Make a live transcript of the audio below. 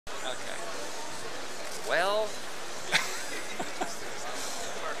Well,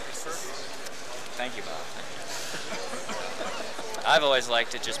 thank you, Bob. I've always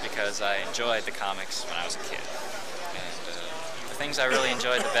liked it just because I enjoyed the comics when I was a kid. And the things I really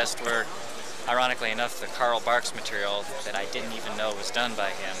enjoyed the best were, ironically enough, the Karl Barks material that I didn't even know was done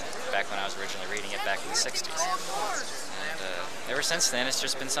by him back when I was originally reading it back in the 60s. And ever since then, it's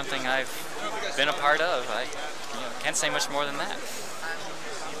just been something I've been a part of. I can't say much more than that.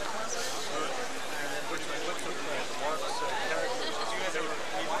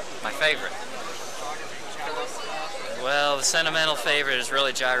 My favorite? Well, the sentimental favorite is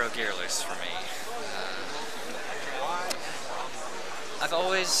really Gyro Gearloose for me. I've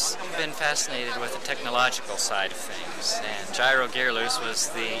always been fascinated with the technological side of things, and Gyro Gearloose was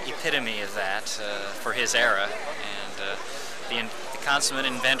the epitome of that for his era, and the consummate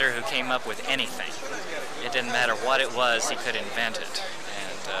inventor who came up with anything. It didn't matter what it was, he could invent it.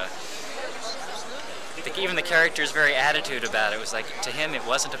 And even the character's very attitude about it was like, to him it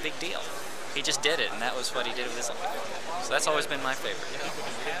wasn't a big deal. He just did it, and that was what he did with his life. So that's always been my favorite.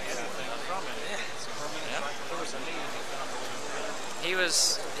 He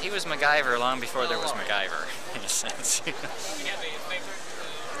was MacGyver long before there was MacGyver, in a sense.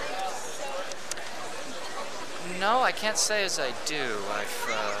 No, I can't say as I do.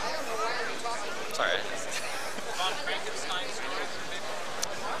 Sorry.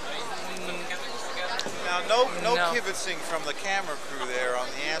 Now, no kibitzing from the camera crew there on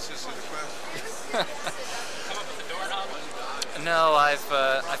the answers to the question. No,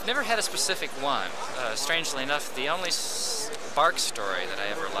 I've never had a specific one. Strangely enough, the only Barks story that I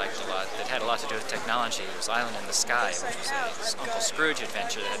ever liked a lot that had a lot to do with technology was Island in the Sky, which was an Uncle Scrooge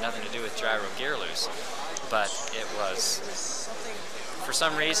adventure that had nothing to do with Gyro Gearloose. But it was, for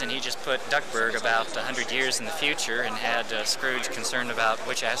some reason, he just put Duckburg about 100 years in the future and had Scrooge concerned about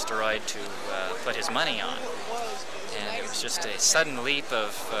which asteroid to put his money on. And it was just a sudden leap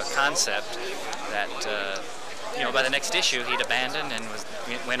of concept that, by the next issue he'd abandoned and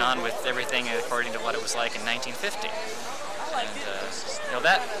went on with everything according to what it was like in 1950. And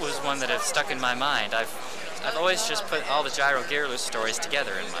that was one that has stuck in my mind. I've always just put all the Gyro Gearloose stories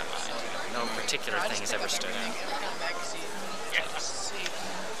together in my mind. No particular thing has ever stood out.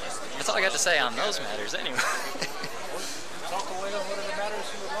 That's all I got to say on those matters, anyway. Talk away on whatever matters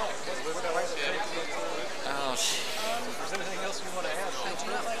you would like. Oh, if there's anything else you want to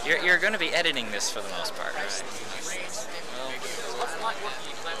add, you're going to be editing this for the most part, right?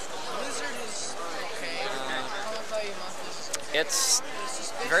 It's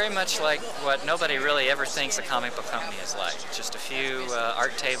very much like what nobody really ever thinks a comic book company is like. Just a few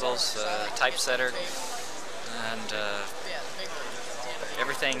art tables, typesetter, and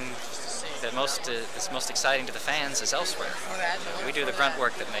everything that is most exciting to the fans is elsewhere. We do the grunt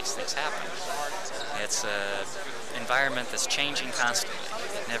work that makes things happen. It's an environment that's changing constantly.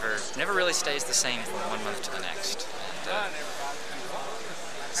 It never really stays the same from one month to the next. And,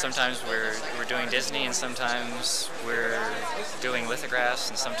 sometimes we're doing Disney, and sometimes we're doing lithographs,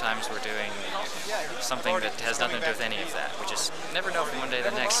 and sometimes we're doing something that has nothing to do with any of that. We just never know from one day to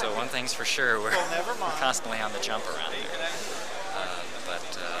the next, so one thing's for sure, we're constantly on the jump around here.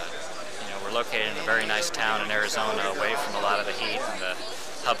 We're located in a very nice town in Arizona, away from a lot of the heat and the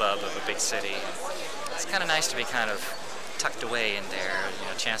hubbub of a big city. It's kind of nice to be kind of tucked away in there,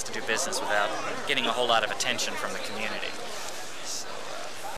 a chance to do business without getting a whole lot of attention from the community.